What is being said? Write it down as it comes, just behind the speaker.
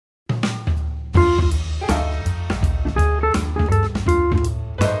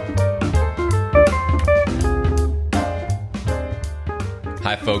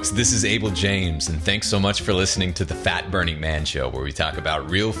folks, this is Abel James, and thanks so much for listening to the Fat Burning Man Show, where we talk about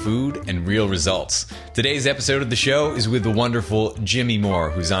real food and real results. Today's episode of the show is with the wonderful Jimmy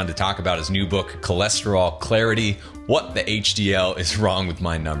Moore, who's on to talk about his new book, Cholesterol Clarity: What the HDL is Wrong with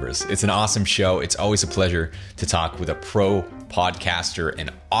My Numbers. It's an awesome show. It's always a pleasure to talk with a pro podcaster,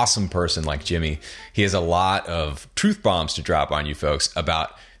 an awesome person like Jimmy. He has a lot of truth bombs to drop on you folks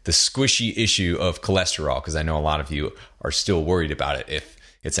about the squishy issue of cholesterol, because I know a lot of you are still worried about it, if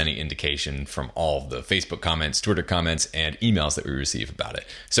it's any indication from all of the Facebook comments, Twitter comments, and emails that we receive about it.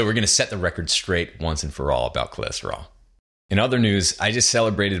 So we're going to set the record straight once and for all about cholesterol. In other news, I just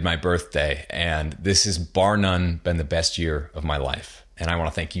celebrated my birthday, and this has bar none been the best year of my life. And I want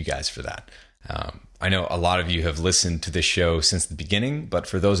to thank you guys for that. I know a lot of you have listened to this show since the beginning, but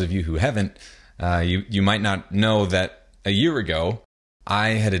for those of you who haven't, you might not know that a year ago, I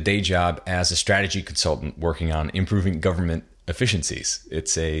had a day job as a strategy consultant working on improving government efficiencies.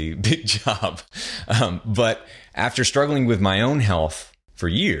 It's a big job. But after struggling with my own health for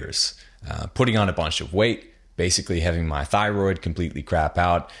years, putting on a bunch of weight, basically having my thyroid completely crap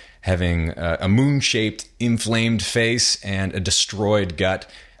out, having a moon-shaped inflamed face and a destroyed gut,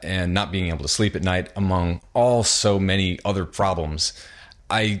 and not being able to sleep at night, among all so many other problems,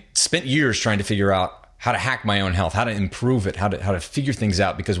 I spent years trying to figure out how to hack my own health, how to improve it, how to figure things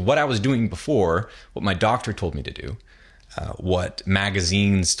out. Because what I was doing before, what my doctor told me to do, what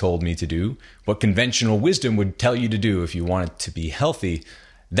magazines told me to do, what conventional wisdom would tell you to do if you wanted to be healthy,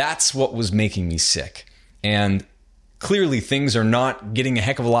 that's what was making me sick. And clearly things are not getting a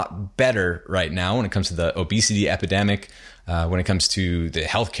heck of a lot better right now when it comes to the obesity epidemic, when it comes to the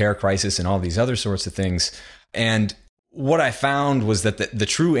healthcare crisis and all these other sorts of things. And what I found was that the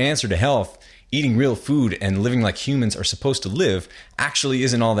true answer to health, eating real food and living like humans are supposed to live, actually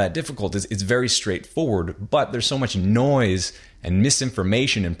isn't all that difficult. It's very straightforward, but there's so much noise and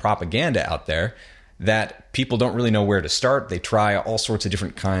misinformation and propaganda out there that people don't really know where to start. They try all sorts of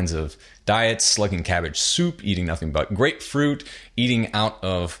different kinds of diets, slugging cabbage soup, eating nothing but grapefruit, eating out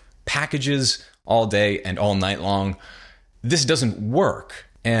of packages all day and all night long. This doesn't work.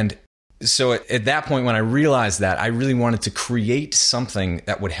 And so at that point, when I realized that, I really wanted to create something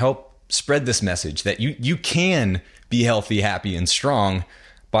that would help spread this message that you can be healthy, happy, and strong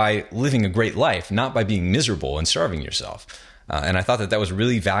by living a great life, not by being miserable and starving yourself. And I thought that was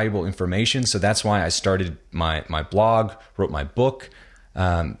really valuable information. So that's why I started my blog, wrote my book,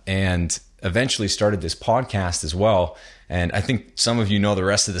 and eventually started this podcast as well. And I think some of you know the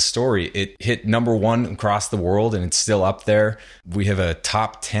rest of the story. It hit #1 across the world, and it's still up there. We have a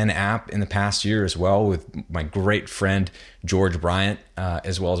top 10 app in the past year as well, with my great friend, George Bryant,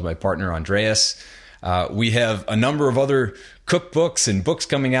 as well as my partner, Andreas. We have a number of other cookbooks and books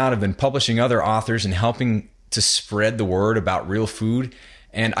coming out. I've been publishing other authors and helping to spread the word about real food.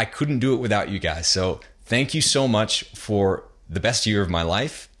 And I couldn't do it without you guys. So thank you so much for the best year of my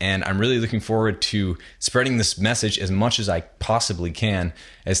life, and I'm really looking forward to spreading this message as much as I possibly can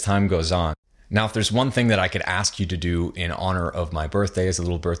as time goes on. Now, if there's one thing that I could ask you to do in honor of my birthday as a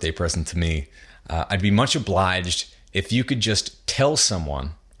little birthday present to me, I'd be much obliged if you could just tell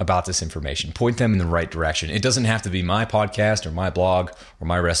someone about this information, point them in the right direction. It doesn't have to be my podcast or my blog or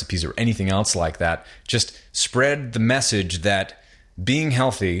my recipes or anything else like that. Just spread the message that being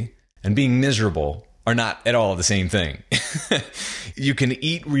healthy and being miserable are not at all the same thing. You can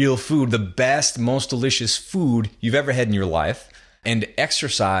eat real food, the best, most delicious food you've ever had in your life, and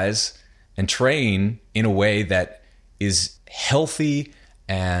exercise and train in a way that is healthy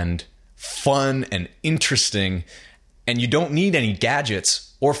and fun and interesting. And you don't need any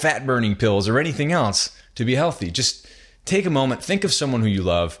gadgets or fat burning pills or anything else to be healthy. Just take a moment, think of someone who you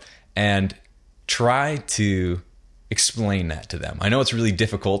love, and try to explain that to them. I know it's really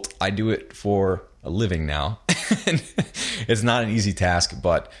difficult. I do it for a living now. It's not an easy task,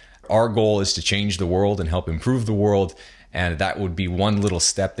 but our goal is to change the world and help improve the world. And that would be one little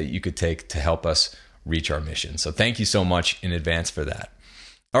step that you could take to help us reach our mission. So thank you so much in advance for that.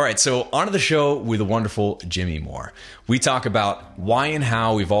 All right, so on to the show with the wonderful Jimmy Moore. We talk about why and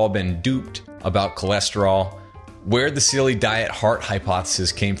how we've all been duped about cholesterol, where the silly diet heart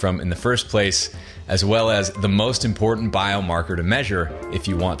hypothesis came from in the first place, as well as the most important biomarker to measure if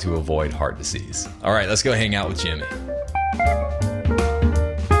you want to avoid heart disease. All right, let's go hang out with Jimmy.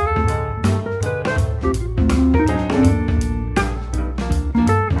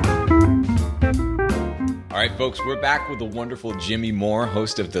 All right, folks, we're back with the wonderful Jimmy Moore,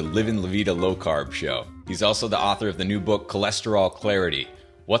 host of the Livin' La Vida Low Carb Show. He's also the author of the new book, Cholesterol Clarity: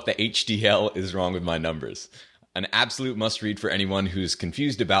 What the HDL is Wrong with My Numbers. an absolute must-read for anyone who's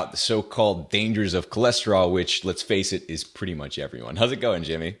confused about the so-called dangers of cholesterol, which, let's face it, is pretty much everyone. How's it going,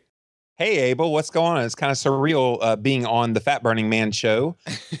 Jimmy? Hey, Abel, what's going on? It's kind of surreal being on the Fat Burning Man show.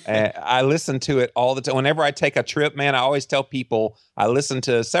 I listen to it all the time. Whenever I take a trip, man, I always tell people I listen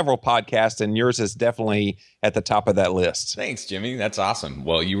to several podcasts, and yours is definitely at the top of that list. Thanks, Jimmy. That's awesome.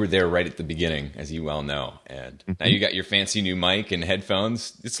 Well, you were there right at the beginning, as you well know. And now you got your fancy new mic and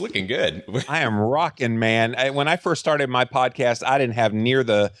headphones. It's looking good. I am rocking, man. When I first started my podcast, I didn't have near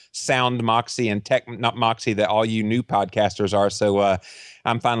the sound moxie and tech not moxie that all you new podcasters are. So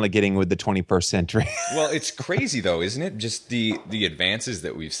I'm finally getting with the 21st century. Well, it's crazy though, isn't it? Just the advances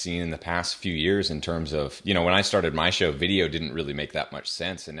that we've seen in the past few years in terms of, when I started my show, video didn't really make that much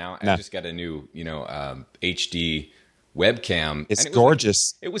sense. And now I just got a new, HD webcam. It's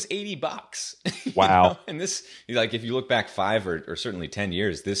gorgeous. It was $80. Wow. And this, if you look back 5 or certainly 10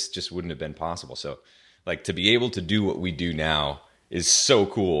 years, this just wouldn't have been possible. So to be able to do what we do now is so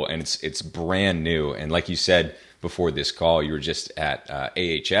cool. And it's brand new. And like you said, before this call, you were just at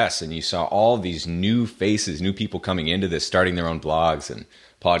AHS and you saw all these new faces, new people coming into this, starting their own blogs and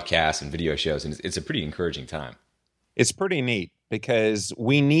podcasts and video shows. And it's a pretty encouraging time. It's pretty neat because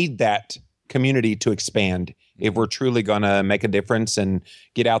we need that community to expand if we're truly going to make a difference and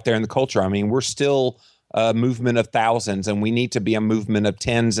get out there in the culture. I mean, we're still a movement of thousands, and we need to be a movement of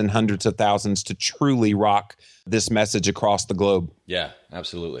tens and hundreds of thousands to truly rock this message across the globe. Yeah,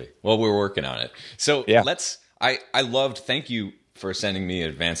 absolutely. Well, we're working on it. So yeah. Thank you for sending me an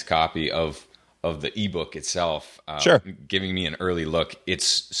advanced copy of the ebook itself. Sure. Giving me an early look. It's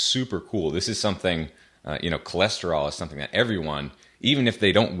super cool. This is something, cholesterol is something that everyone, even if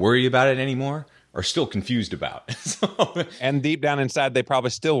they don't worry about it anymore, are still confused about. And deep down inside, they probably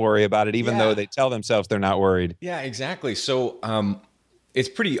still worry about it, even though they tell themselves they're not worried. Yeah, exactly. So it's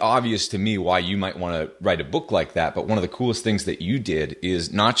pretty obvious to me why you might want to write a book like that. But one of the coolest things that you did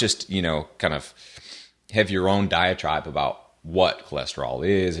is not just, kind of have your own diatribe about what cholesterol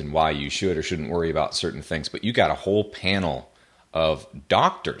is and why you should or shouldn't worry about certain things, but you got a whole panel of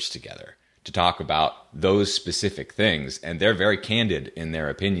doctors together to talk about those specific things, and they're very candid in their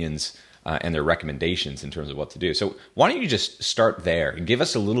opinions and their recommendations in terms of what to do. So why don't you just start there and give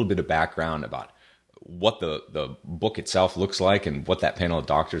us a little bit of background about what the book itself looks like and what that panel of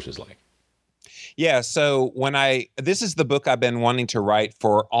doctors was like. Yeah, so this is the book I've been wanting to write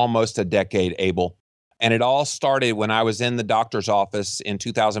for almost a decade, Abel. And it all started when I was in the doctor's office in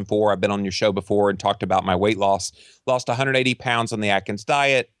 2004. I've been on your show before and talked about my weight loss. Lost 180 pounds on the Atkins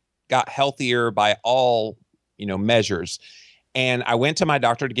diet, got healthier by all, measures. And I went to my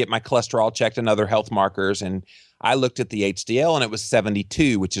doctor to get my cholesterol checked and other health markers. And I looked at the HDL and it was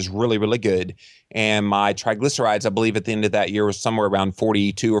 72, which is really, really good. And my triglycerides, I believe at the end of that year was somewhere around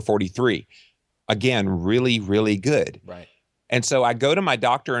 42 or 43. Again, really, really good. Right. And so I go to my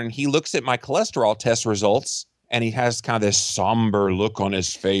doctor and he looks at my cholesterol test results and he has kind of this somber look on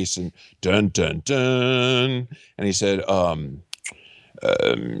his face and dun, dun, dun. And he said,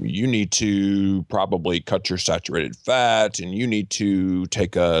 you need to probably cut your saturated fat and you need to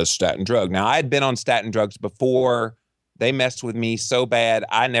take a statin drug. Now, I had been on statin drugs before. They messed with me so bad.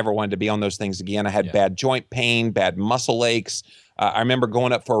 I never wanted to be on those things again. I had bad joint pain, bad muscle aches. I remember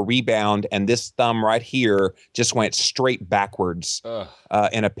going up for a rebound and this thumb right here just went straight backwards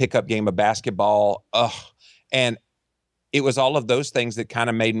in a pickup game of basketball. And it was all of those things that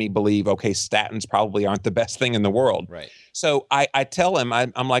kind of made me believe, okay, statins probably aren't the best thing in the world. Right. So I tell him,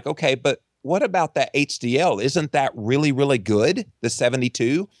 I'm like, okay, but what about that HDL? Isn't that really, really good? The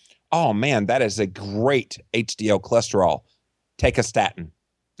 72? Oh man, that is a great HDL cholesterol. Take a statin.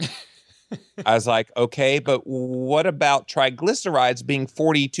 I was like, okay, but what about triglycerides being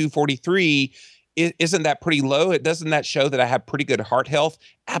 42, 43? Isn't that pretty low? Doesn't that show that I have pretty good heart health?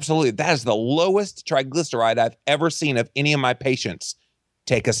 Absolutely. That is the lowest triglyceride I've ever seen of any of my patients.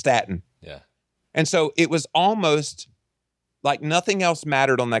 Take a statin. Yeah. And so it was almost like nothing else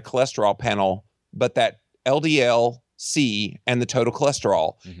mattered on that cholesterol panel but that LDL-C and the total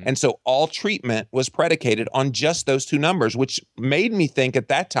cholesterol. Mm-hmm. And so all treatment was predicated on just those two numbers, which made me think at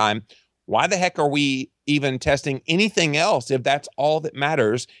that time, why the heck are we even testing anything else if that's all that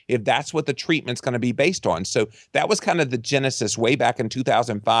matters, if that's what the treatment's going to be based on? So that was kind of the genesis way back in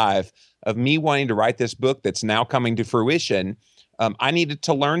 2005 of me wanting to write this book that's now coming to fruition. I needed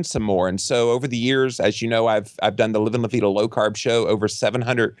to learn some more. And so over the years, as you know, I've done the Live and La Vida Low Carb show, over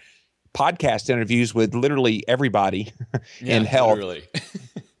 700 podcast interviews with literally everybody in health. Literally.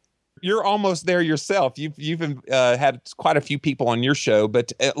 You're almost there yourself. You've had quite a few people on your show,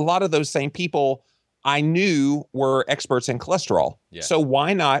 but a lot of those same people I knew were experts in cholesterol. Yeah. So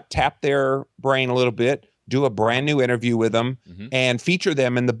why not tap their brain a little bit, do a brand new interview with them and feature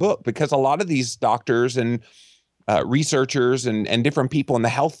them in the book, because a lot of these doctors and researchers and different people in the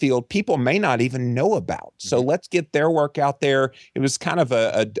health field, people may not even know about. So let's get their work out there. It was kind of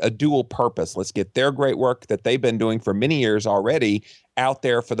a dual purpose. Let's get their great work that they've been doing for many years already out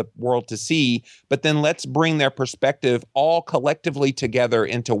there for the world to see. But then let's bring their perspective all collectively together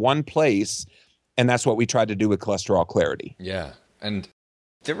into one place. And that's what we tried to do with Cholesterol Clarity. Yeah. And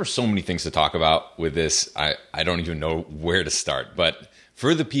there were so many things to talk about with this. I don't even know where to start. But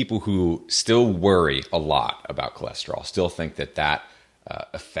for the people who still worry a lot about cholesterol, still think that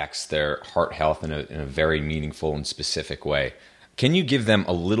affects their heart health in a very meaningful and specific way, can you give them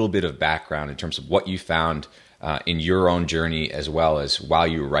a little bit of background in terms of what you found in your own journey, as well as while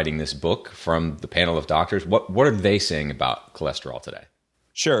you were writing this book, from the panel of doctors? What are they saying about cholesterol today?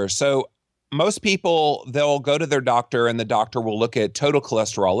 Sure. So most people, they'll go to their doctor and the doctor will look at total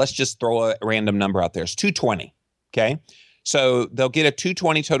cholesterol. Let's just throw a random number out there. It's 220. Okay. So they'll get a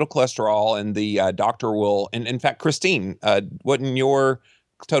 220 total cholesterol, and the doctor will, and in fact, Christine, wasn't your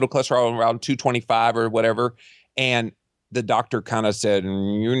total cholesterol around 225 or whatever? And the doctor kind of said,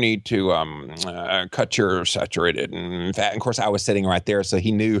 you need to cut your saturated and fat. And of course, I was sitting right there, so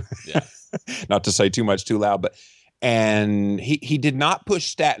he knew not to say too much too loud, but and he did not push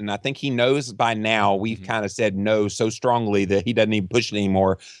statin. I think he knows by now. We've kind of said no so strongly that he doesn't even push it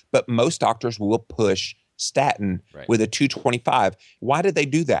anymore. But most doctors will push statin with a 225. Why did they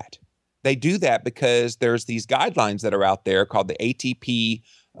do that? They do that because there's these guidelines that are out there called the ATP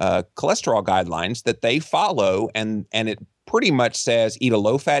cholesterol guidelines that they follow, and it pretty much says eat a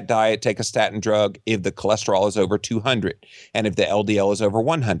low-fat diet, take a statin drug if the cholesterol is over 200 and if the LDL is over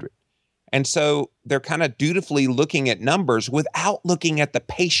 100. And so they're kind of dutifully looking at numbers without looking at the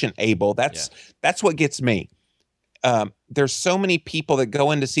patient, Abel. That's what gets me. There's so many people that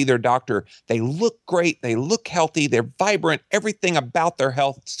go in to see their doctor. They look great. They look healthy. They're vibrant. Everything about their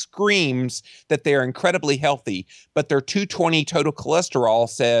health screams that they're incredibly healthy. But their 220 total cholesterol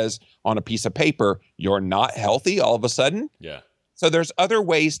says on a piece of paper, you're not healthy all of a sudden. Yeah. So there's other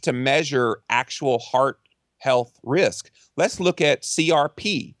ways to measure actual heart health risk. Let's look at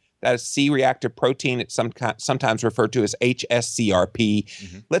CRP. That is C-reactive protein. It's sometimes referred to as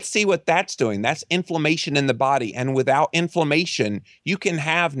HSCRP. Let's see what that's doing. That's inflammation in the body. And without inflammation, you can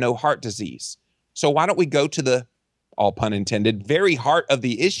have no heart disease. So why don't we go to the, all pun intended, very heart of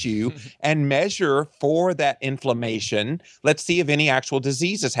the issue and measure for that inflammation? Let's see if any actual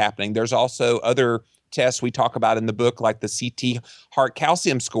disease is happening. There's also other tests we talk about in the book, like the CT heart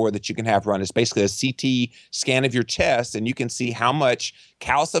calcium score that you can have run. It's basically a CT scan of your chest, and you can see how much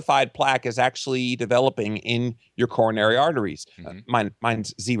calcified plaque is actually developing in your coronary arteries.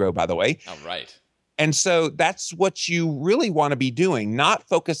 Mine's 0, by the way. Oh, right. And so that's what you really want to be doing, not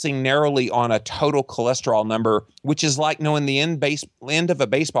focusing narrowly on a total cholesterol number, which is like knowing the end of a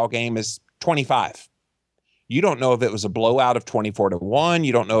baseball game is 25. You don't know if it was a blowout of 24-1.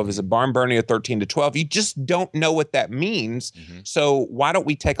 You don't know if it was a barn burner of 13-12. You just don't know what that means. So why don't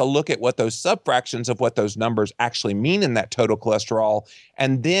we take a look at what those subfractions of what those numbers actually mean in that total cholesterol,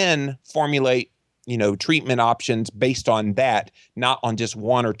 and then formulate, treatment options based on that, not on just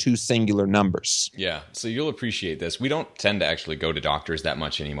one or two singular numbers. Yeah. So you'll appreciate this. We don't tend to actually go to doctors that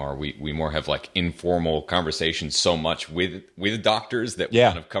much anymore. We more have like informal conversations so much with doctors that we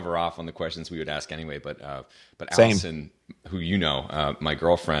kind of cover off on the questions we would ask anyway. But Allison, who my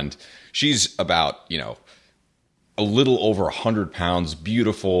girlfriend, she's about, a little over 100 pounds,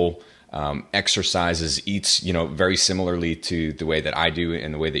 beautiful, exercises, eats, very similarly to the way that I do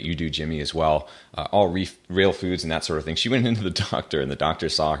and the way that you do, Jimmy, as well. All real foods and that sort of thing. She went into the doctor, and the doctor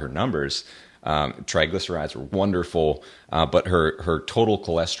saw her numbers. Triglycerides were wonderful, but her total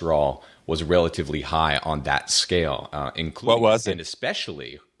cholesterol was relatively high on that scale, including, what was it? And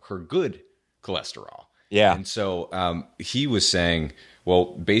especially her good cholesterol. Yeah. And so he was saying,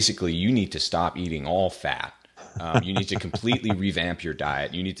 well, basically, you need to stop eating all fat. You need to completely revamp your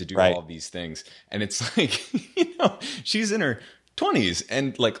diet. You need to do all of these things. And it's like, she's in her 20s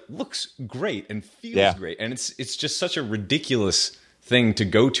and like looks great and feels great. And it's just such a ridiculous thing to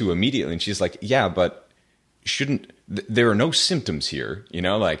go to immediately. And she's like, yeah, but there are no symptoms here.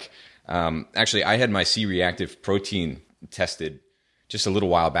 Actually, I had my C-reactive protein tested just a little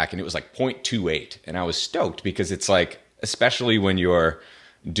while back, and it was like 0.28. And I was stoked because it's like, especially when you're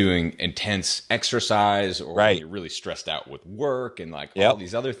doing intense exercise or when you're really stressed out with work and like all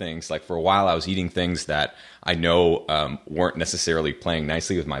these other things. Like for a while I was eating things that I know weren't necessarily playing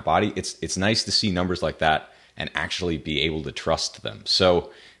nicely with my body. It's nice to see numbers like that and actually be able to trust them. So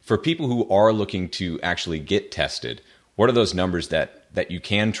for people who are looking to actually get tested, what are those numbers that you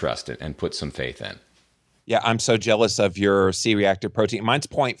can trust it and put some faith in? Yeah, I'm so jealous of your C-reactive protein. Mine's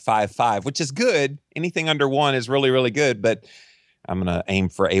 0.55, which is good. Anything under 1 is really, really good, but I'm going to aim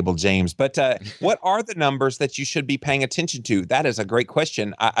for Abel James. But what are the numbers that you should be paying attention to? That is a great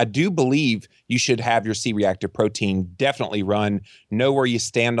question. I do believe you should have your C-reactive protein definitely run, know where you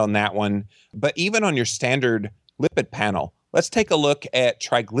stand on that one. But even on your standard lipid panel, let's take a look at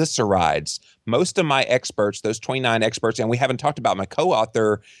triglycerides. Most of my experts, those 29 experts, and we haven't talked about my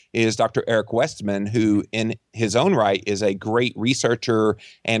co-author, is Dr. Eric Westman, who in his own right is a great researcher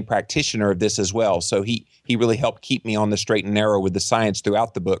and practitioner of this as well. So he really helped keep me on the straight and narrow with the science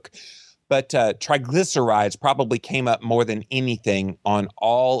throughout the book. But triglycerides probably came up more than anything on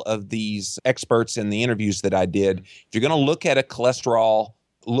all of these experts in the interviews that I did. If you're going to look at a cholesterol,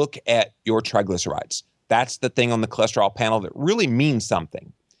 look at your triglycerides. That's the thing on the cholesterol panel that really means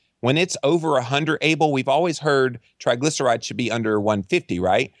something. When it's over 100, Abel, we've always heard triglycerides should be under 150,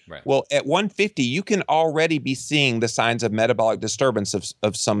 right? Well, at 150, you can already be seeing the signs of metabolic disturbance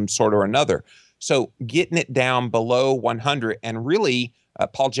of some sort or another. So getting it down below 100, and really,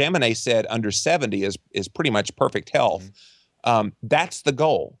 Paul Jaminet said under 70 is pretty much perfect health. That's the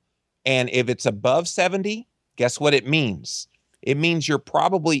goal. And if it's above 70, guess what it means? It means you're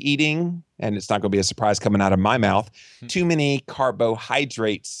probably eating, and it's not going to be a surprise coming out of my mouth, too many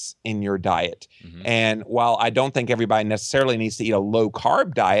carbohydrates in your diet. And while I don't think everybody necessarily needs to eat a low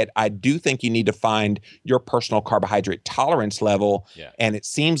carb diet, I do think you need to find your personal carbohydrate tolerance level. And it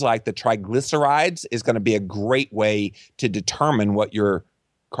seems like the triglycerides is going to be a great way to determine what your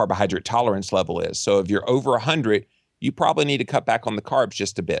carbohydrate tolerance level is. So if you're over 100, you probably need to cut back on the carbs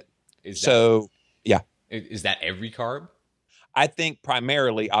just a bit. Is that every carb? I think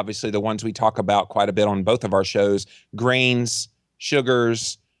primarily, obviously, the ones we talk about quite a bit on both of our shows, grains,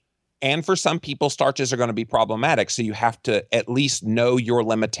 sugars, and for some people, starches are going to be problematic. So you have to at least know your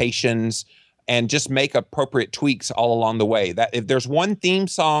limitations and just make appropriate tweaks all along the way. That if there's one theme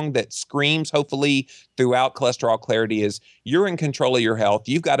song that screams, hopefully, throughout Cholesterol Clarity is you're in control of your health.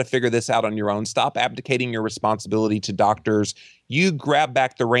 You've got to figure this out on your own. Stop abdicating your responsibility to doctors. You grab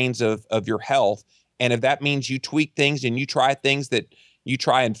back the reins of your health. And if that means you tweak things and you try things that you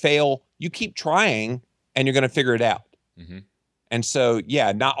try and fail, you keep trying and you're going to figure it out. And so,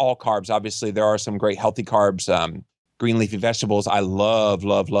 yeah, not all carbs. Obviously, there are some great healthy carbs. Green leafy vegetables. I love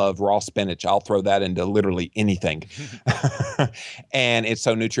raw spinach. I'll throw that into literally anything. And it's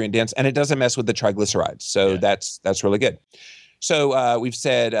so nutrient dense and it doesn't mess with the triglycerides. So that's really good. So we've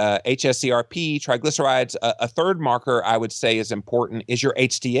said HSCRP, triglycerides. A third marker I would say is important is your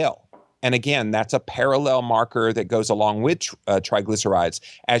HDL. And again, that's a parallel marker that goes along with triglycerides.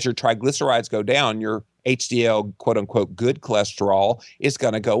 As your triglycerides go down, your HDL, quote unquote, good cholesterol is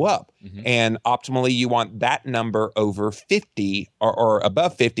going to go up. And optimally, you want that number over 50 or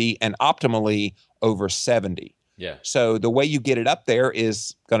above 50 and optimally over 70. So the way you get it up there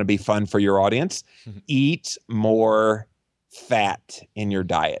is going to be fun for your audience. Eat more fat in your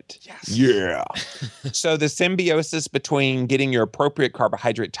diet. So the symbiosis between getting your appropriate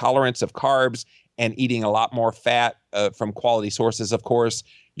carbohydrate tolerance of carbs and eating a lot more fat from quality sources, of course,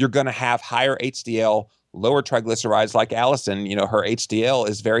 you're going to have higher HDL, lower triglycerides. Like Allison, you know, her HDL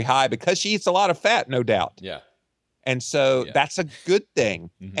is very high because she eats a lot of fat, no doubt. And so that's a good thing.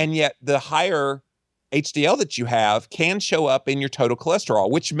 And yet the higher HDL that you have can show up in your total cholesterol,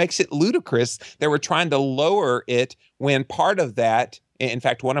 which makes it ludicrous that we're trying to lower it when part of that, in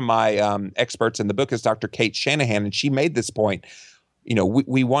fact, one of my experts in the book is Dr. Kate Shanahan, and she made this point. You know,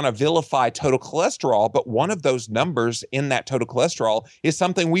 we want to vilify total cholesterol, but one of those numbers in that total cholesterol is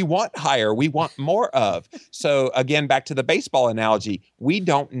something we want higher, we want more of. So again, back to the baseball analogy, we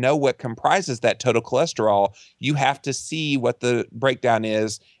don't know what comprises that total cholesterol. You have to see what the breakdown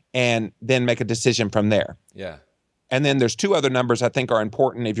is and then make a decision from there. And then there's two other numbers I think are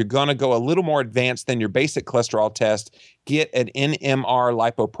important. If you're going to go a little more advanced than your basic cholesterol test, get an NMR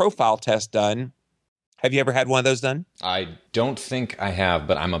lipoprofile test done. Have you ever had one of those done? I don't think I have,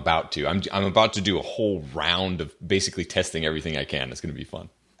 but I'm about to. I'm about to do a whole round of basically testing everything I can. It's going to be fun.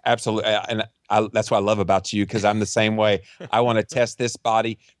 Absolutely. And that's what I love about you, because I'm the same way. I want to test this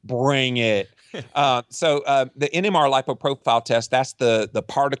body. Bring it. So the NMR lipoprofile test, that's the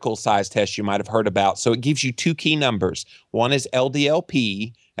particle size test you might have heard about. So it gives you two key numbers. One is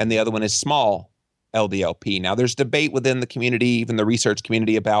LDLP and the other one is small LDLP. Now, there's debate within the community, even the research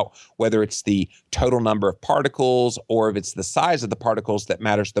community, about whether it's the total number of particles or if it's the size of the particles that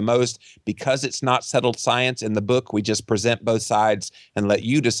matters the most. Because it's not settled science in the book, we just present both sides and let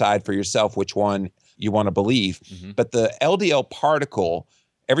you decide for yourself which one you want to believe. But the LDL particle,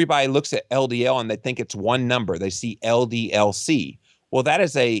 everybody looks at LDL and they think it's one number. They see LDLC. Well, that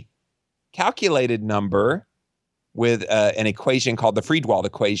is a calculated number with an equation called the Friedewald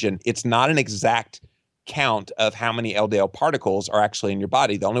equation, it's not an exact count of how many LDL particles are actually in your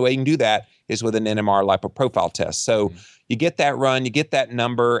body. The only way you can do that is with an NMR lipoprofile test. So you get that run, you get that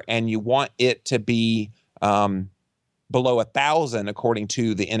number, and you want it to be below 1,000 according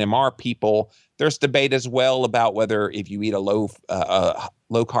to the NMR people. There's debate as well about whether if you eat a low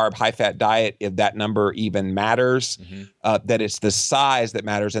carb, high fat diet, if that number even matters, that it's the size that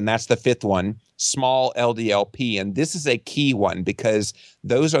matters. And that's the fifth one, small LDLP. And this is a key one because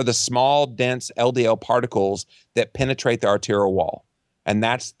those are the small, dense LDL particles that penetrate the arterial wall. And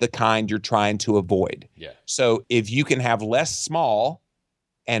that's the kind you're trying to avoid. Yeah. So if you can have less small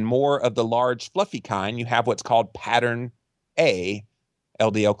and more of the large, fluffy kind, you have what's called pattern A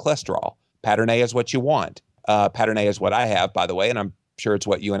LDL cholesterol. Pattern A is what you want. Pattern A is what I have, by the way, and I'm sure it's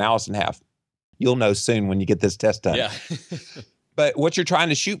what you and Allison have. You'll know soon when you get this test done. Yeah. But what you're trying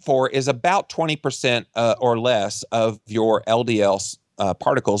to shoot for is about 20% or less of your LDL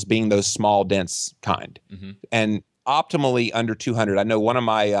particles being those small, dense kind. And optimally under 200. I know one of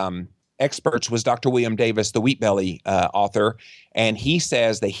my experts was Dr. William Davis, the Wheat Belly author, and he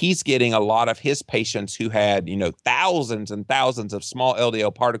says that he's getting a lot of his patients who had, thousands and thousands of small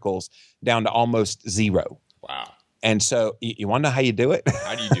LDL particles down to almost zero. Wow. And so you want to know how you do it?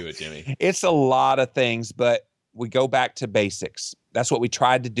 How do you do it, Jimmy? It's a lot of things, but we go back to basics. That's what we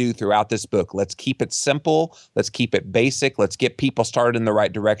tried to do throughout this book. Let's keep it simple. Let's keep it basic. Let's get people started in the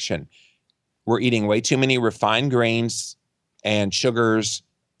right direction. We're eating way too many refined grains and sugars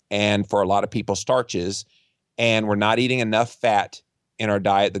and for a lot of people starches, and we're not eating enough fat in our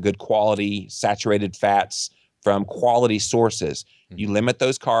diet, the good quality saturated fats from quality sources. You limit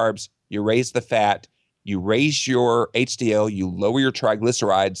those carbs, you raise the fat, you raise your HDL, you lower your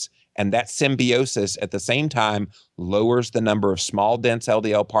triglycerides, and that symbiosis at the same time lowers the number of small, dense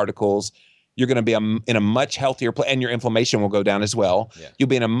LDL particles. You're going to be in a much healthier place, and your inflammation will go down as well. Yeah. You'll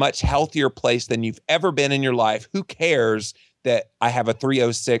be in a much healthier place than you've ever been in your life. Who cares that I have a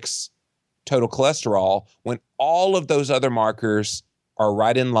 306 total cholesterol when all of those other markers are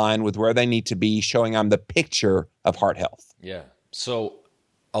right in line with where they need to be, showing I'm the picture of heart health? Yeah. So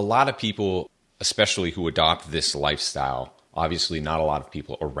a lot of people, especially who adopt this lifestyle, obviously not a lot of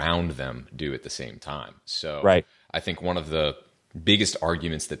people around them do at the same time. So right. I think one of the biggest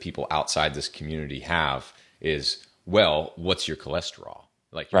arguments that people outside this community have is, well, what's your cholesterol?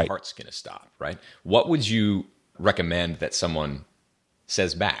 Like your heart's going to stop, right? What would you recommend that someone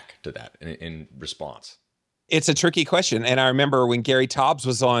says back to that in response? It's a tricky question. And I remember when Gary Taubes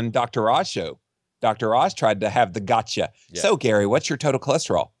was on Dr. Oz show, Dr. Oz tried to have the gotcha. Yeah. So Gary, what's your total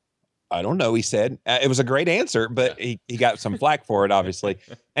cholesterol? I don't know, he said. It was a great answer, but he got some flack for it, obviously.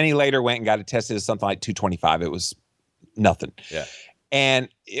 And he later went and got it tested as something like 225. It was nothing. Yeah. And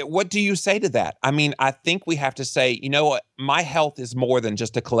what do you say to that? I mean, I think we have to say, you know what? My health is more than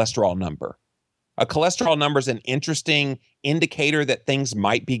just a cholesterol number. A cholesterol number is an interesting indicator that things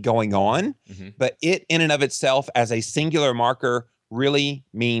might be going on, but it in and of itself as a singular marker really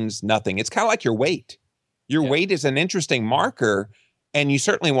means nothing. It's kind of like your weight. Your weight is an interesting marker, and you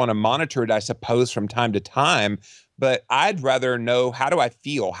certainly want to monitor it, I suppose, from time to time. But I'd rather know, how do I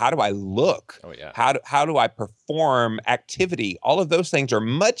feel? How do I look? Oh, yeah. How do I perform activity? All of those things are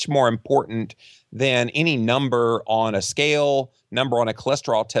much more important than any number on a scale, number on a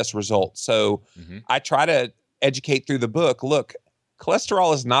cholesterol test result. So I try to educate through the book. Look,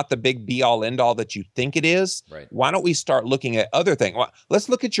 cholesterol is not the big be-all, end-all that you think it is. Right. Why don't we start looking at other things? Well, let's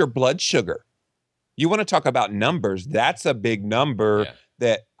look at your blood sugar. You want to talk about numbers. That's a big number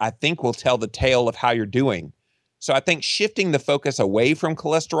that I think will tell the tale of how you're doing. So I think shifting the focus away from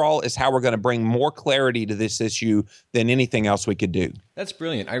cholesterol is how we're going to bring more clarity to this issue than anything else we could do. That's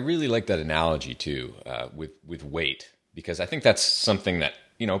brilliant. I really like that analogy too, with weight, because I think that's something that,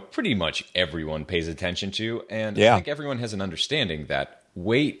 pretty much everyone pays attention to. And I think everyone has an understanding that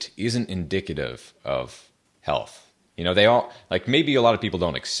weight isn't indicative of health. They all, like, maybe a lot of people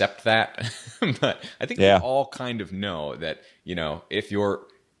don't accept that, but I think we all kind of know that, if you're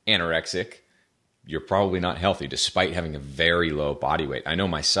anorexic, you're probably not healthy despite having a very low body weight. I know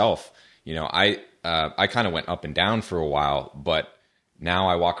myself, I kind of went up and down for a while, but now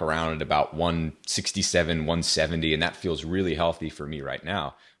I walk around at about 167, 170, and that feels really healthy for me right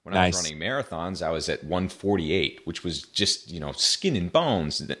now. When I was running marathons, I was at 148, which was just, skin and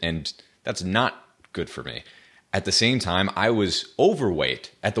bones, and that's not good for me. At the same time, I was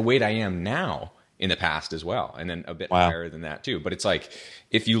overweight at the weight I am now in the past as well, and then a bit higher than that too. But it's like,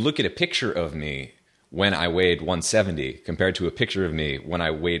 if you look at a picture of me when I weighed 170 compared to a picture of me when I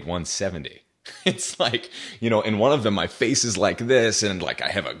weighed 170, It's like, in one of them, my face is like this, and like I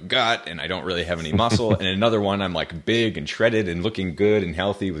have a gut and I don't really have any muscle. And in another one, I'm like big and shredded and looking good and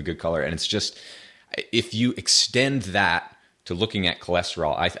healthy with good color. And it's just, if you extend that to looking at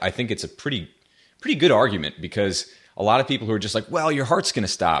cholesterol, I think it's a pretty good argument, because a lot of people who are just like, well, your heart's going to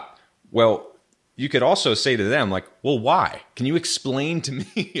stop. Well, you could also say to them, like, well, why? Can you explain to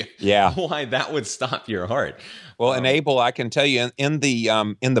me why that would stop your heart? Well, and Abel, I can tell you in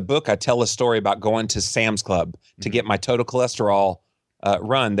the book, I tell a story about going to Sam's Club to get my total cholesterol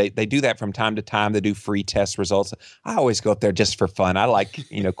run. They do that from time to time. They do free test results. I always go up there just for fun. I like,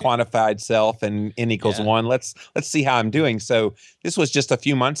 quantified self and N equals 1. Let's see how I'm doing. So this was just a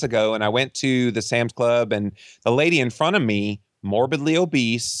few months ago, and I went to the Sam's Club, and the lady in front of me, morbidly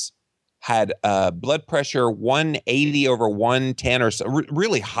obese, had blood pressure 180 over 110 or so,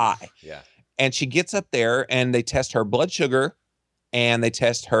 really high. Yeah. And she gets up there and they test her blood sugar and they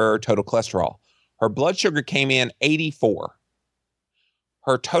test her total cholesterol. Her blood sugar came in 84.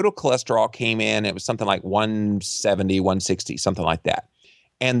 Her total cholesterol came in, it was something like 170, 160, something like that.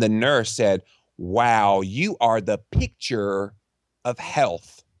 And the nurse said, wow, you are the picture of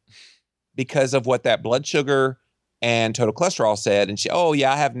health because of what that blood sugar and total cholesterol said. And she, oh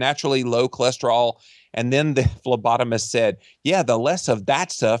yeah, I have naturally low cholesterol. And then the phlebotomist said, yeah, the less of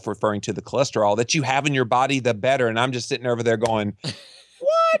that stuff, referring to the cholesterol, that you have in your body, the better. And I'm just sitting over there going,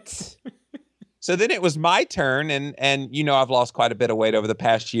 what? So then it was my turn. And I've lost quite a bit of weight over the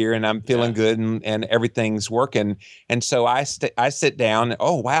past year, and I'm feeling good and everything's working. And so I sit down.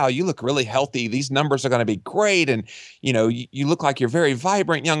 Oh, wow, you look really healthy. These numbers are going to be great. And, you look like you're a very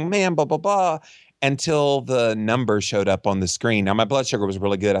vibrant young man, blah, blah, blah. Until the number showed up on the screen. Now, my blood sugar was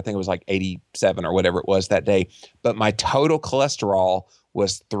really good. I think it was like 87 or whatever it was that day. But my total cholesterol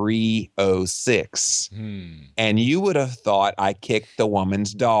was 306. And you would have thought I kicked the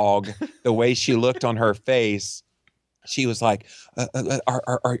woman's dog. The way she looked on her face, she was like,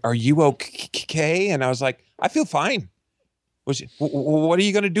 are you okay? And I was like, I feel fine. What are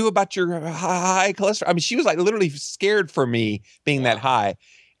you going to do about your high cholesterol? I mean, she was like literally scared for me being that high.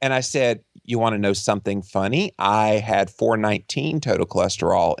 And I said, you want to know something funny? I had 419 total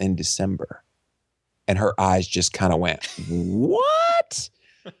cholesterol in December. And her eyes just kind of went, what?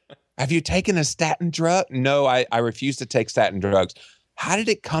 Have you taken a statin drug? No, I refuse to take statin drugs. How did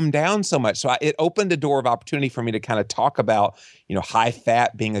it come down so much? So it opened a door of opportunity for me to kind of talk about, high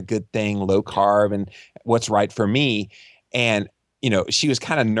fat being a good thing, low carb, and what's right for me. And, she was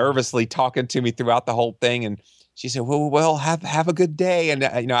kind of nervously talking to me throughout the whole thing. And she said, well, have a good day. And,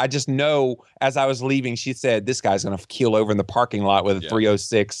 I just know as I was leaving, she said, this guy's going to keel over in the parking lot with a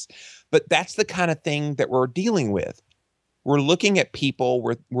 306. But that's the kind of thing that we're dealing with. We're looking at people,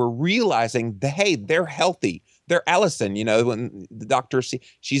 we're realizing that, hey, they're healthy. They're Allison, when the doctor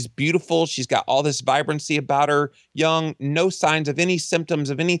she's beautiful. She's got all this vibrancy about her, young, no signs of any symptoms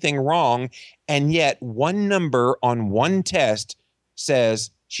of anything wrong. And yet one number on one test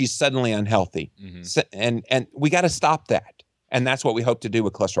says she's suddenly unhealthy. So, and we got to stop that. And that's what we hope to do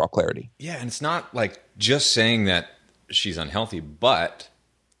with Cholesterol Clarity. Yeah, and it's not like just saying that she's unhealthy, but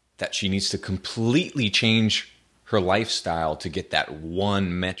that she needs to completely change her lifestyle to get that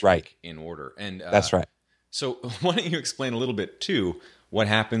one metric in order. And that's right. So why don't you explain a little bit, too, what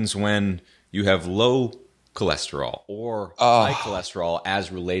happens when you have low cholesterol or high cholesterol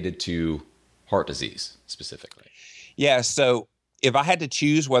as related to heart disease specifically? Yeah, so if I had to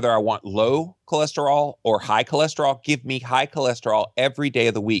choose whether I want low cholesterol or high cholesterol, give me high cholesterol every day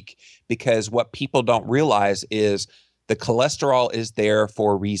of the week, because what people don't realize is the cholesterol is there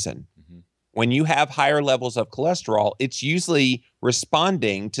for a reason. When you have higher levels of cholesterol, it's usually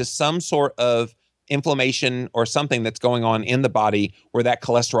responding to some sort of inflammation or something that's going on in the body where that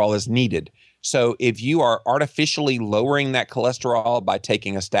cholesterol is needed. So if you are artificially lowering that cholesterol by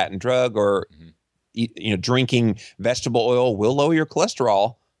taking a statin drug or drinking vegetable oil will lower your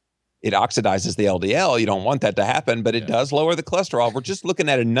cholesterol. It oxidizes the LDL. You don't want that to happen, but it does lower the cholesterol. We're just looking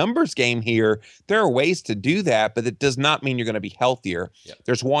at a numbers game here. There are ways to do that, but it does not mean you're going to be healthier.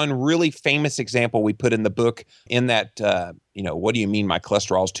 There's one really famous example we put in the book in that, what do you mean my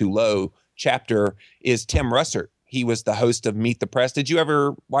cholesterol is too low chapter, is Tim Russert. He was the host of Meet the Press. Did you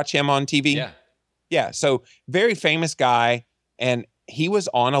ever watch him on TV? Yeah. Yeah. So very famous guy. And he was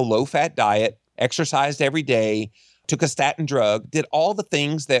on a low-fat diet, exercised every day, took a statin drug, did all the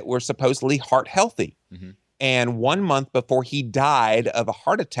things that were supposedly heart healthy. And 1 month before he died of a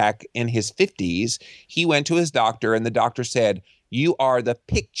heart attack in his 50s, he went to his doctor, and the doctor said, you are the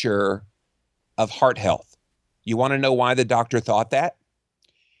picture of heart health. You want to know why the doctor thought that?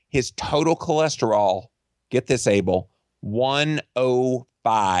 His total cholesterol, get this, Abel,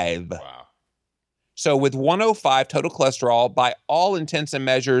 105. Wow. So with 105 total cholesterol, by all intents and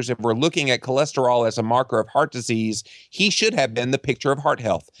measures, if we're looking at cholesterol as a marker of heart disease, he should have been the picture of heart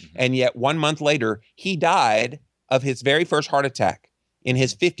health. And yet 1 month later, he died of his very first heart attack in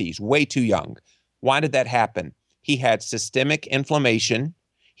his 50s, way too young. Why did that happen? He had systemic inflammation.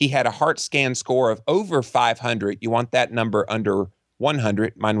 He had a heart scan score of over 500. You want that number under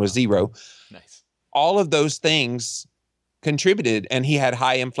 100. Mine was 0. Nice. All of those things contributed, and he had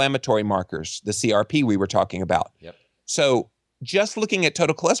high inflammatory markers, the CRP we were talking about. Yep. So just looking at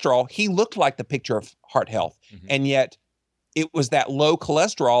total cholesterol, he looked like the picture of heart health. And yet it was that low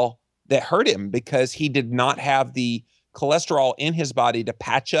cholesterol that hurt him because he did not have the cholesterol in his body to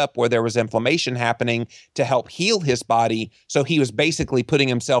patch up where there was inflammation happening to help heal his body. So he was basically putting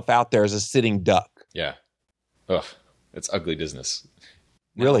himself out there as a sitting duck. Yeah. Ugh, it's ugly business.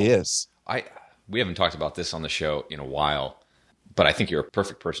 Really is. We haven't talked about this on the show in a while, but I think you're a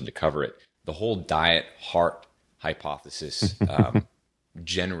perfect person to cover it. The whole diet heart hypothesis,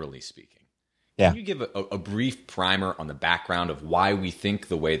 generally speaking. Yeah. Can you give a brief primer on the background of why we think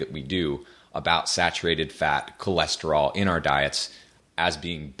the way that we do about saturated fat, cholesterol in our diets as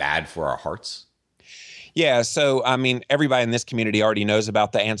being bad for our hearts? Yeah. So, I mean, everybody in this community already knows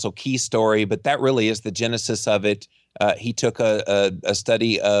about the Ansel Keys story, but that really is the genesis of it. He took a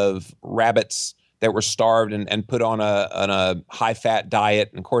study of rabbits that were starved and put on a high-fat diet.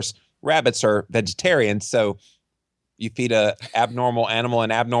 And, of course, rabbits are vegetarians, so you feed a abnormal animal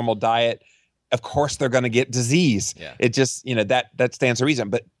an abnormal diet, of course they're going to get disease. Yeah. It just, that stands to reason.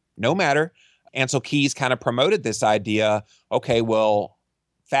 But no matter, Ansel Keys kind of promoted this idea, okay, well,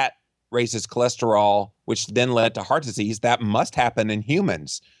 fat raises cholesterol, which then led to heart disease. That must happen in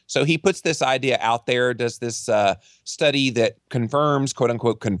humans. So he puts this idea out there, does this study that confirms, quote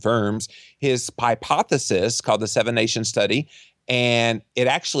unquote, confirms his hypothesis called the 7-Nation Study. And it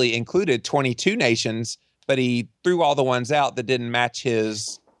actually included 22 nations, but he threw all the ones out that didn't match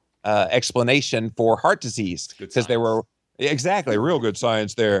his explanation for heart disease because they were exactly real good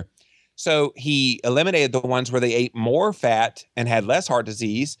science there. So he eliminated the ones where they ate more fat and had less heart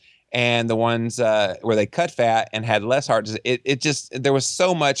disease, and the ones where they cut fat and had less heart disease. It just, there was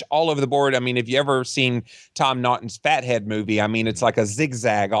so much all over the board. I mean, if you ever seen Tom Naughton's Fathead movie, I mean, it's like a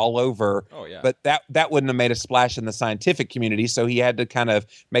zigzag all over. Oh, yeah. But that wouldn't have made a splash in the scientific community. So he had to kind of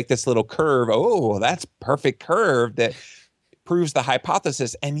make this little curve. Oh, that's perfect curve that proves the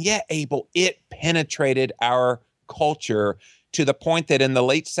hypothesis. And yet, Abel, it penetrated our culture to the point that in the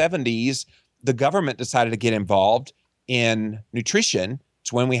late 70s, the government decided to get involved in nutrition.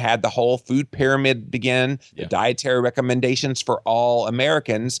 It's when we had the whole food pyramid begin, the dietary recommendations for all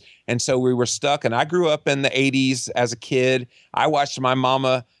Americans. And so we were stuck. And I grew up in the 80s as a kid. I watched my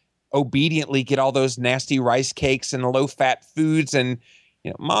mama obediently get all those nasty rice cakes and low-fat foods. And,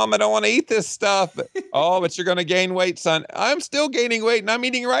 Mom, I don't want to eat this stuff. But you're going to gain weight, son. I'm still gaining weight and I'm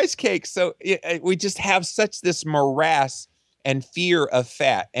eating rice cakes. So we just have such this morass and fear of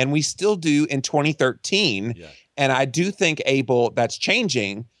fat. And we still do in 2013. Yeah. And I do think, Abel, that's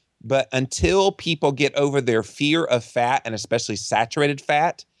changing. But until people get over their fear of fat, and especially saturated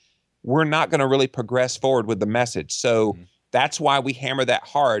fat, we're not going to really progress forward with the message. So that's why we hammer that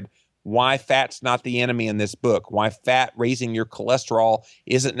hard. Why fat's not the enemy in this book. Why fat raising your cholesterol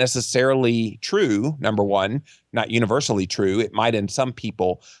isn't necessarily true, number one, not universally true. It might in some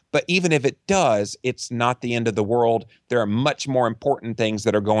people. But even if it does, it's not the end of the world. There are much more important things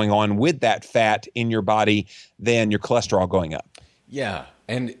that are going on with that fat in your body than your cholesterol going up. Yeah.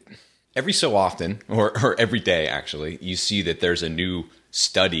 And every so often, or every day actually, you see that there's a new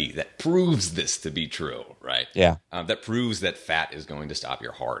study that proves this to be true, right? Yeah. That proves that fat is going to stop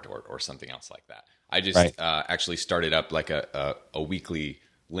your heart or something else like that. I just actually started up like a weekly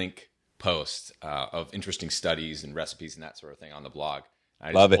link post of interesting studies and recipes and that sort of thing on the blog.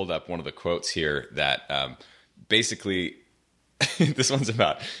 I just pulled up one of the quotes here that basically this one's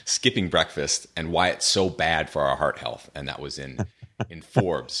about skipping breakfast and why it's so bad for our heart health. And that was in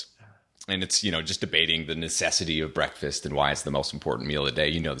Forbes. And it's, just debating the necessity of breakfast and why it's the most important meal of the day.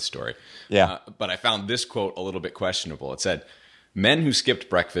 You know the story. Yeah. But I found this quote a little bit questionable. It said, men who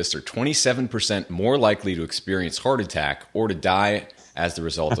skipped breakfast are 27% more likely to experience heart attack or to die as the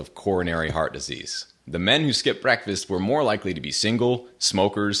result of coronary heart disease. The men who skipped breakfast were more likely to be single,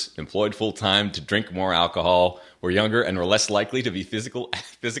 smokers, employed full-time, to drink more alcohol, were younger, and were less likely to be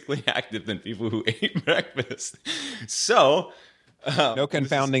physically active than people who ate breakfast. So... no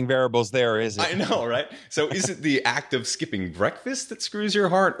confounding variables there, is it? I know, right? So is it the act of skipping breakfast that screws your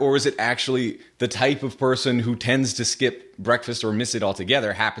heart, or is it actually the type of person who tends to skip breakfast or miss it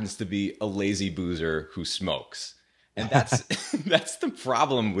altogether happens to be a lazy boozer who smokes? And that's that's the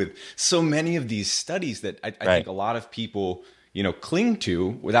problem with so many of these studies that I think a lot of people, cling to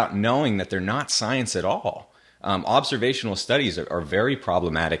without knowing that they're not science at all. Observational studies are very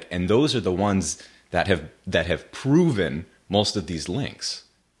problematic, and those are the ones that have proven most of these links.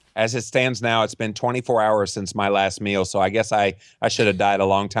 As it stands now, it's been 24 hours since my last meal, so I guess I should have died a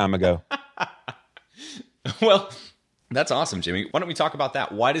long time ago. Well, that's awesome, Jimmy. Why don't we talk about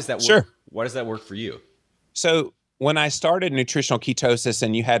that? Why does that work? Sure. Why does that work for you? So when I started nutritional ketosis,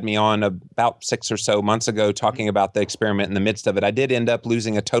 and you had me on about 6 or so months ago talking about the experiment in the midst of it, I did end up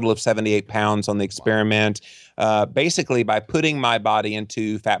losing a total of 78 pounds on the experiment, basically by putting my body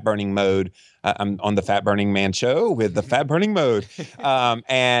into fat-burning mode. I'm on the Fat Burning Man Show with the Fat Burning Mode.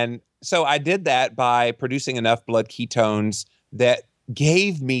 And so I did that by producing enough blood ketones that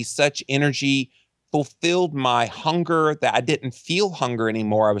gave me such energy, fulfilled my hunger, that I didn't feel hunger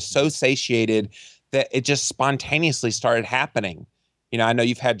anymore. I was so satiated that it just spontaneously started happening. I know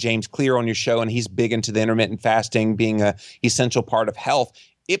you've had James Clear on your show, and he's big into the intermittent fasting being an essential part of health.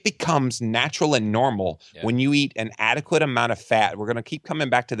 It becomes natural and normal when you eat an adequate amount of fat. We're going to keep coming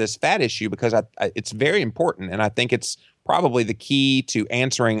back to this fat issue because it's very important, and I think it's probably the key to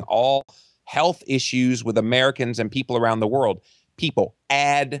answering all health issues with Americans and people around the world. People,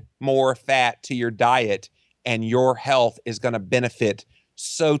 add more fat to your diet, and your health is going to benefit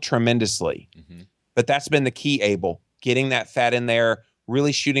so tremendously. Mm-hmm. But that's been the key, Abel, getting that fat in there,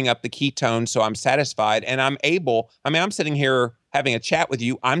 really shooting up the ketones so I'm satisfied. And I'm sitting here having a chat with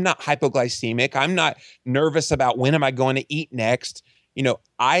you. I'm not hypoglycemic. I'm not nervous about when am I going to eat next.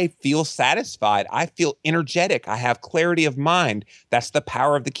 I feel satisfied. I feel energetic. I have clarity of mind. That's the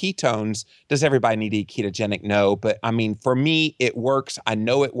power of the ketones. Does everybody need to eat ketogenic? No. But for me, it works. I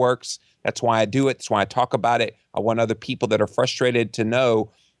know it works. That's why I do it. That's why I talk about it. I want other people that are frustrated to know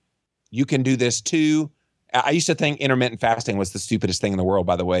you can do this too. I used to think intermittent fasting was the stupidest thing in the world,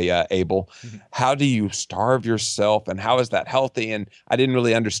 by the way, Abel. Mm-hmm. How do you starve yourself, and how is that healthy? And I didn't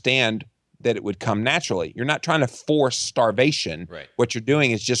really understand that it would come naturally. You're not trying to force starvation. Right. What you're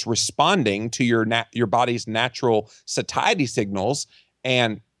doing is just responding to your body's natural satiety signals.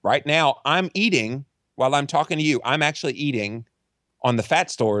 And right now, I'm eating, while I'm talking to you, I'm actually eating on the fat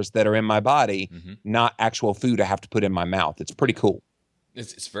stores that are in my body, mm-hmm. not actual food I have to put in my mouth. It's pretty cool.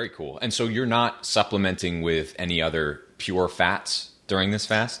 It's very cool. And so you're not supplementing with any other pure fats during this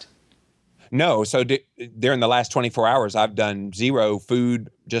fast? No. So during the last 24 hours, I've done zero food,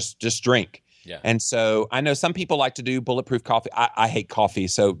 just drink. Yeah. And so I know some people like to do bulletproof coffee. I hate coffee.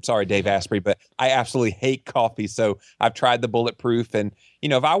 So sorry, Dave Asprey, but I absolutely hate coffee. So I've tried the bulletproof. And,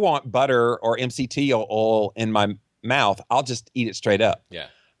 if I want butter or MCT oil in my mouth, I'll just eat it straight up. Yeah.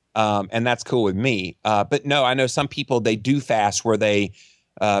 And that's cool with me. But no, I know some people, they do fast where they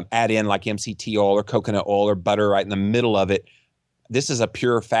add in like MCT oil or coconut oil or butter right in the middle of it. This is a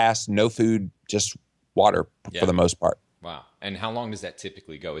pure fast, no food, just water for the most part. Wow. And how long does that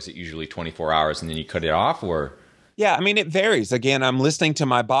typically go? Is it usually 24 hours and then you cut it off, or? Yeah, it varies. Again, I'm listening to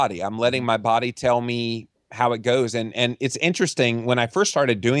my body. I'm letting my body tell me how it goes. And it's interesting. When I first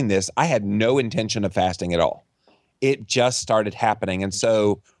started doing this, I had no intention of fasting at all. It just started happening. And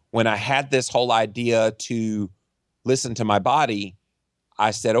so when I had this whole idea to listen to my body,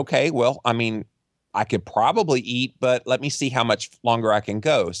 I said, okay, well, I could probably eat, but let me see how much longer I can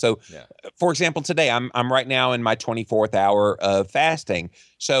go. So, for example, today I'm right now in my 24th hour of fasting.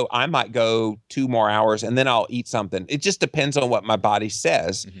 So I might go 2 more hours and then I'll eat something. It just depends on what my body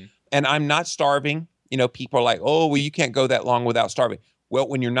says. Mm-hmm. And I'm not starving. People are like, oh, well, you can't go that long without starving. Well,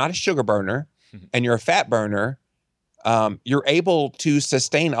 when you're not a sugar burner and you're a fat burner, you're able to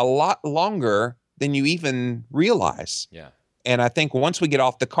sustain a lot longer than you even realize. Yeah. And I think once we get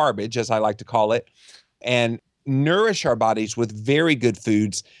off the garbage, as I like to call it, and nourish our bodies with very good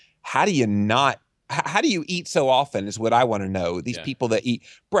foods, how do you eat so often is what I want to know. These people that eat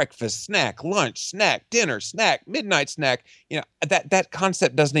breakfast, snack, lunch, snack, dinner, snack, midnight snack, that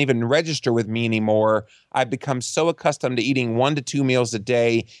concept doesn't even register with me anymore. I've become so accustomed to eating 1 to 2 meals a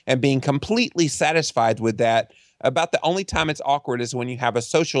day and being completely satisfied with that. About the only time it's awkward is when you have a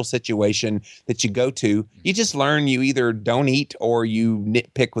social situation that you go to. You just learn you either don't eat or you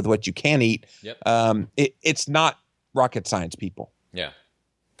nitpick with what you can eat. Yep. It's not rocket science, people. Yeah.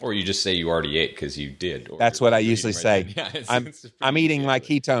 Or you just say you already ate because you did. Or that's what I usually say. Yeah, I'm eating my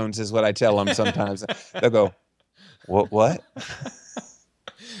ketones is what I tell them sometimes. They'll go, what?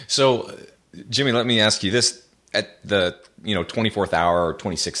 So, Jimmy, let me ask you this. At the 24th hour or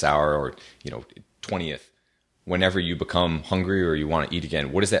 26th hour or 20th, whenever you become hungry or you want to eat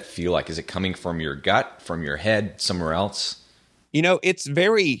again, what does that feel like? Is it coming from your gut, from your head, somewhere else? It's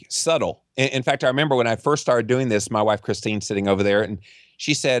very subtle. In fact, I remember when I first started doing this, my wife, Christine, sitting over there, and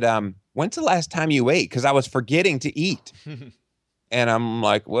she said, when's the last time you ate? Because I was forgetting to eat. And I'm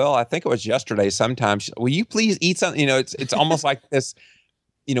like, well, I think it was yesterday sometime. Will you please eat something? It's almost like this,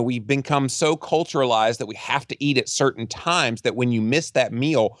 we've become so culturalized that we have to eat at certain times that when you miss that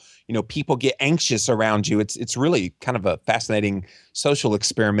meal, people get anxious around you. It's really kind of a fascinating social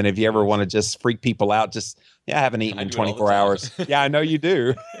experiment. If you ever want to just freak people out, I haven't eaten in 24 hours. Yeah, I know you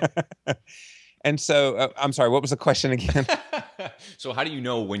do. And so, I'm sorry, what was the question again? So how do you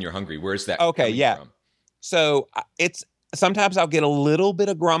know when you're hungry? Where's that coming from? So sometimes I'll get a little bit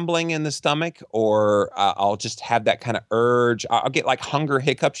of grumbling in the stomach, or I'll just have that kind of urge. I'll get like hunger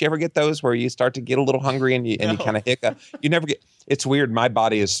hiccups. You ever get those where you start to get a little hungry and you kind of hiccup? You never get. It's weird. My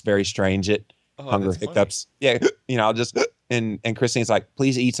body is very strange at hunger hiccups. Funny. Yeah, I'll just and Christine's like,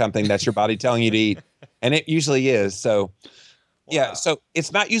 please eat something. That's your body telling you to eat, and it usually is. So. Wow. Yeah, so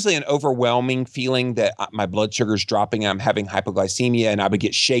it's not usually an overwhelming feeling that my blood sugar's dropping and I'm having hypoglycemia and I would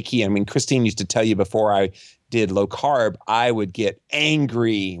get shaky. I mean, Christine used to tell you before I did low carb, I would get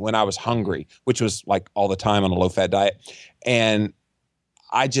angry when I was hungry, which was like all the time on a low-fat diet. And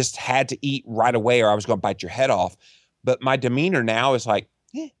I just had to eat right away or I was going to bite your head off. But my demeanor now is like,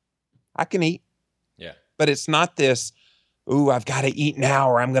 I can eat. Yeah. But it's not this, ooh, I've got to eat now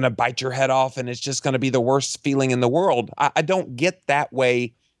or I'm going to bite your head off and it's just going to be the worst feeling in the world. I don't get that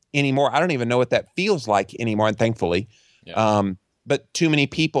way anymore. I don't even know what that feels like anymore, and thankfully. Yeah. But too many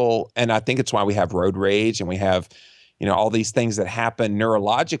people, and I think it's why we have road rage and we have, all these things that happen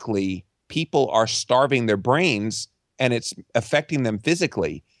neurologically. People are starving their brains and it's affecting them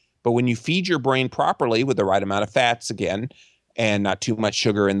physically. But when you feed your brain properly with the right amount of fats, again, and not too much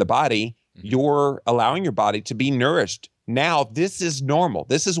sugar in the body, you're allowing your body to be nourished. Now, this is normal.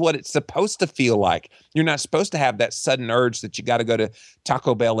 This is what it's supposed to feel like. You're not supposed to have that sudden urge that you got to go to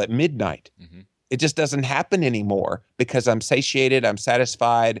Taco Bell at midnight. It just doesn't happen anymore because I'm satiated, I'm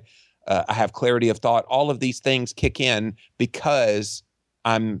satisfied, I have clarity of thought. All of these things kick in because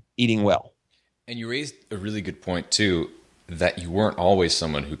I'm eating well. And you raised a really good point, too, that you weren't always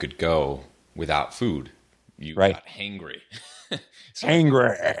someone who could go without food. You got hangry.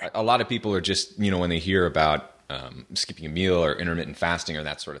 Hangry. A lot of people are just, when they hear about skipping a meal or intermittent fasting or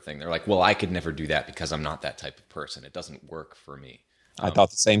that sort of thing, they're like, well, I could never do that because I'm not that type of person. It doesn't work for me. I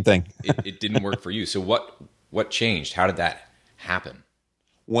thought the same thing. it didn't work for you. So what changed? How did that happen?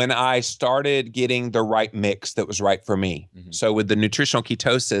 When I started getting the right mix that was right for me. So with the nutritional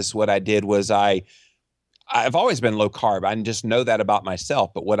ketosis, what I did was I've always been low carb. I just know that about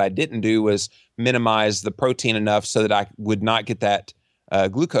myself. But what I didn't do was minimize the protein enough so that I would not get that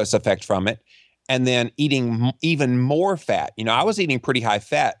glucose effect from it. And then eating even more fat. I was eating pretty high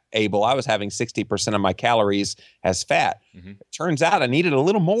fat, Abel. I was having 60% of my calories as fat. It turns out I needed a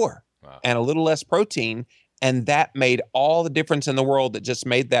little more and a little less protein. And that made all the difference in the world. That just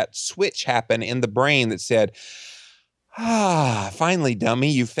made that switch happen in the brain that said, finally, dummy,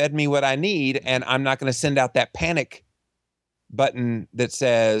 you fed me what I need. And I'm not going to send out that panic button that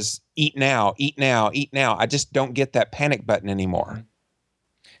says, eat now, eat now, eat now. I just don't get that panic button anymore.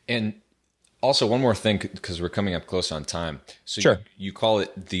 And also, one more thing, because we're coming up close on time. So sure. You call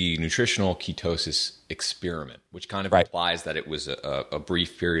it the nutritional ketosis experiment, which kind of implies that it was a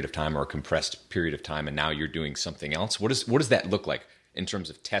brief period of time or a compressed period of time, and now you're doing something else. What does that look like in terms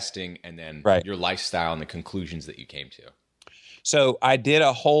of testing and then your lifestyle and the conclusions that you came to? So I did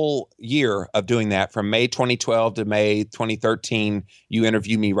a whole year of doing that from May 2012 to May 2013. You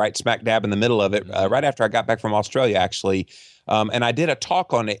interviewed me right smack dab in the middle of it, right after I got back from Australia, actually. And I did a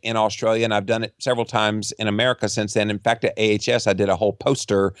talk on it in Australia, and I've done it several times in America since then. In fact, at AHS, I did a whole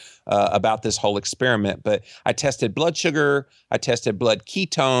poster about this whole experiment. But I tested blood sugar. I tested blood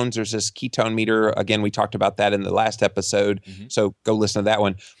ketones. There's this ketone meter. Again, we talked about that in the last episode, so go listen to that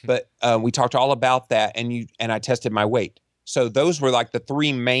one. But we talked all about that, and I tested my weight. So those were like the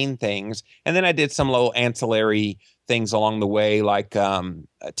three main things. And then I did some little ancillary things along the way, like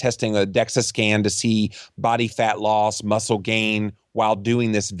testing a DEXA scan to see body fat loss, muscle gain, while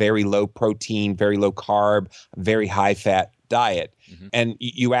doing this very low protein, very low carb, very high fat diet. And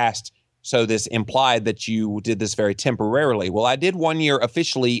you asked, so this implied that you did this very temporarily. Well, I did 1 year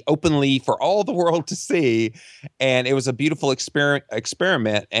officially, openly for all the world to see. And it was a beautiful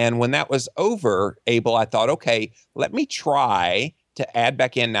experiment. And when that was over, Abel, I thought, okay, let me try to add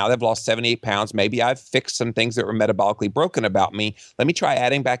back in. Now that I've lost 78 pounds, maybe I've fixed some things that were metabolically broken about me. Let me try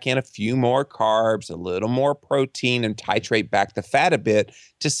adding back in a few more carbs, a little more protein, and titrate back the fat a bit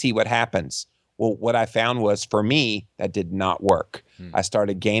to see what happens. Well, what I found was, for me, that did not work. I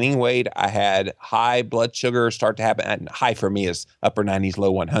started gaining weight. I had high blood sugar start to happen. And high for me is upper 90s,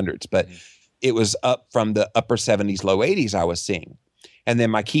 low 100s, but it was up from the upper 70s, low 80s I was seeing. And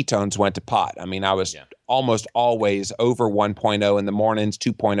then my ketones went to pot. I mean, I was almost always over 1.0 in the mornings,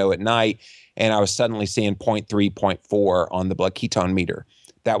 2.0 at night, and I was suddenly seeing 0.3, 0.4 on the blood ketone meter.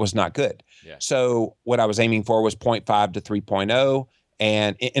 That was not good. Yeah. So what I was aiming for was 0.5 to 3.0.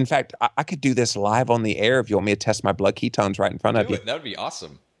 And in fact, I could do this live on the air if you want me to test my blood ketones right in front of you. That would be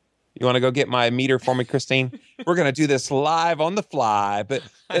awesome. You want to go get my meter for me, Christine? We're going to do this live on the fly. But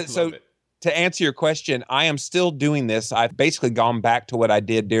so to answer your question, I am still doing this. I've basically gone back to what I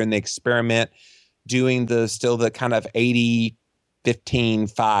did during the experiment, doing the kind of 80, 15,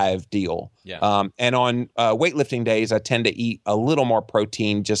 5 deal. Yeah. And on weightlifting days, I tend to eat a little more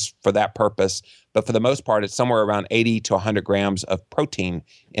protein just for that purpose. But for the most part, it's somewhere around 80 to 100 grams of protein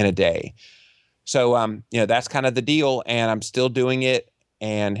in a day. So, that's kind of the deal. And I'm still doing it.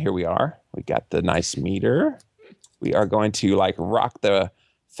 And here we are. We got the nice meter. We are going to rock the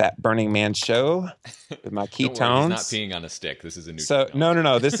Fat Burning Man show with my ketones. Don't worry, he's not peeing on a stick. This is a new technology.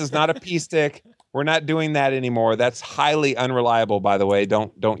 No. This is not a pee stick. We're not doing that anymore. That's highly unreliable, by the way.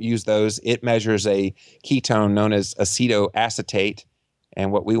 Don't use those. It measures a ketone known as acetoacetate.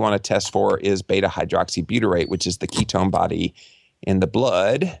 And what we want to test for is beta-hydroxybutyrate, which is the ketone body in the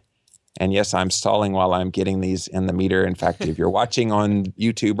blood. And yes, I'm stalling while I'm getting these in the meter. In fact, if you're watching on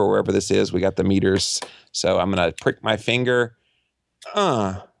YouTube or wherever this is, we got the meters. So I'm going to prick my finger.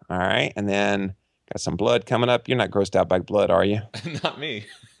 All right. And then got some blood coming up. You're not grossed out by blood, are you? Not me.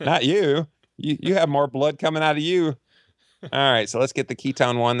 Not you. You have more blood coming out of you. All right. So let's get the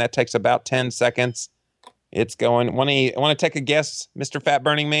ketone one. That takes about 10 seconds. It's going. Want to take a guess, Mr. Fat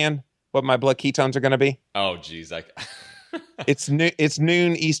Burning Man, what my blood ketones are going to be? Oh, geez. It's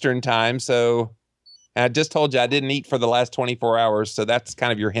noon Eastern time. So I just told you I didn't eat for the last 24 hours. So that's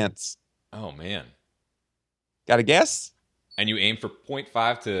kind of your hints. Oh, man. Got a guess? And you aim for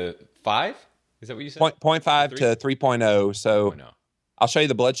 0.5 to 5? Is that what you said? 0.5 to 3.0. So I'll show you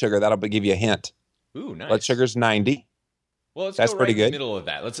the blood sugar. That'll give you a hint. Ooh, nice. Blood sugar's 90. Well, that's pretty good. In the middle of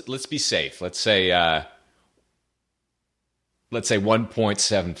that. Let's be safe. Let's say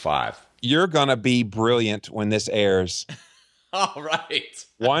 1.75. You're gonna be brilliant when this airs. All right.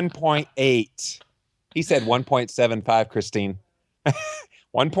 1.8. He said 1.75, Christine.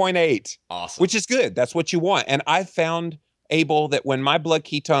 1.8. Awesome. Which is good. That's what you want. And I've found, Abel, that when my blood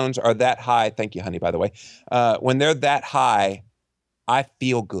ketones are that high, thank you, honey, by the way, when they're that high, I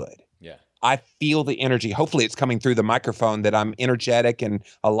feel good. Yeah. I feel the energy. Hopefully it's coming through the microphone that I'm energetic and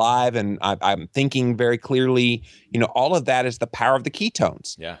alive and I'm thinking very clearly. All of that is the power of the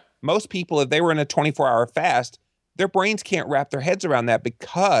ketones. Yeah. Most people, if they were in a 24-hour fast, their brains can't wrap their heads around that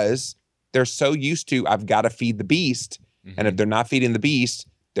because they're so used to, I've got to feed the beast. Mm-hmm. And if they're not feeding the beast,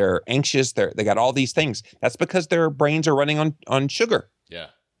 they're anxious. They got all these things. That's because their brains are running on sugar. Yeah.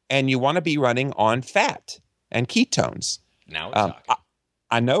 And you want to be running on fat and ketones. Now we're talking.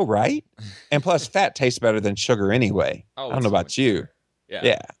 I know, right? And plus, fat tastes better than sugar anyway. I don't know about you.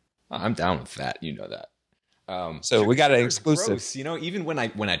 Yeah. I'm down with fat. You know that. So we got an exclusive. Gross. Even when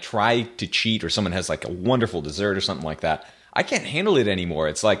I try to cheat or someone has a wonderful dessert or something like that, I can't handle it anymore.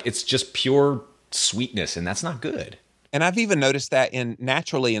 It's just pure sweetness, and that's not good. And I've even noticed that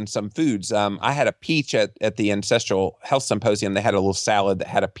naturally in some foods. I had a peach at the Ancestral Health Symposium. They had a little salad that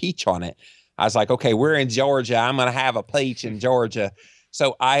had a peach on it. I was like, okay, we're in Georgia. I'm going to have a peach in Georgia.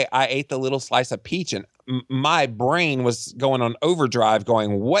 So I ate the little slice of peach, and my brain was going on overdrive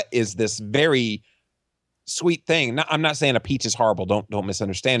going, what is this very sweet thing? Now, I'm not saying a peach is horrible. Don't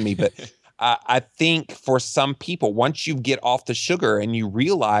misunderstand me. But I think for some people, once you get off the sugar and you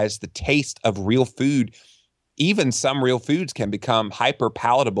realize the taste of real food, even some real foods can become hyper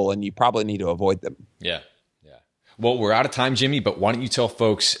palatable, and you probably need to avoid them. Yeah. Well, we're out of time, Jimmy, but why don't you tell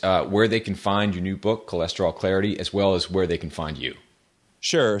folks where they can find your new book, Cholesterol Clarity, as well as where they can find you?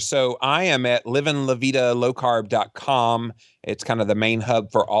 Sure. So I am at livinlavitalowcarb.com. It's kind of the main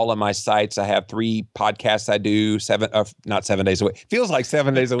hub for all of my sites. I have 3 podcasts I do, not 7 days a week. Feels like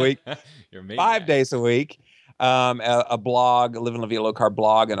 7 days a week. You're amazing. 5 days a week. A blog, Living La Vida Low Carb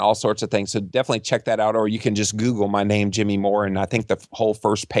blog, and all sorts of things. So definitely check that out, or you can just Google my name, Jimmy Moore, and I think the whole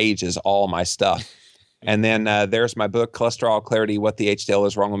first page is all my stuff. And then there's my book, Cholesterol Clarity, What the HDL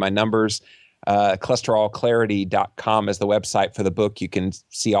is Wrong with My Numbers. cholesterolclarity.com is the website for the book. You can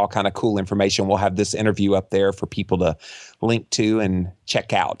see all kind of cool information. We'll have this interview up there for people to link to and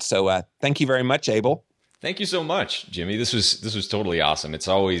check out. So thank you very much, Abel. Thank you so much, Jimmy. This was totally awesome. It's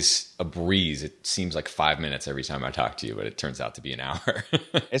always a breeze. It seems like 5 minutes every time I talk to you, but it turns out to be an hour.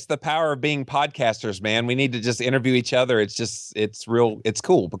 It's the power of being podcasters, man. We need to just interview each other. It's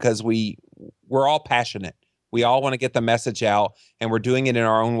cool because we're all passionate. We all want to get the message out, and we're doing it in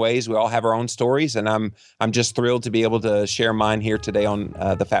our own ways. We all have our own stories, and I'm just thrilled to be able to share mine here today on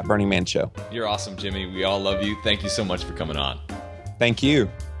the Fat Burning Man Show. You're awesome, Jimmy. We all love you. Thank you so much for coming on. Thank you.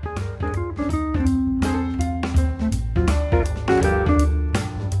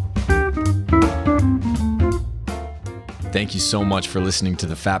 Thank you so much for listening to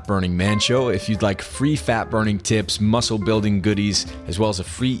the Fat Burning Man Show. If you'd like free fat burning tips, muscle building goodies, as well as a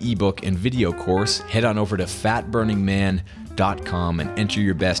free ebook and video course, head on over to fatburningman.com and enter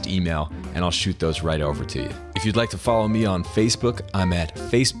your best email, and I'll shoot those right over to you. If you'd like to follow me on Facebook, I'm at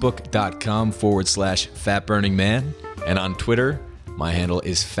facebook.com/fatburningman, and on Twitter, my handle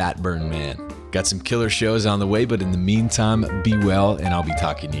is fatburnman. Got some killer shows on the way, but in the meantime, be well, and I'll be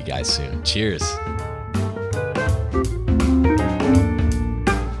talking to you guys soon. Cheers.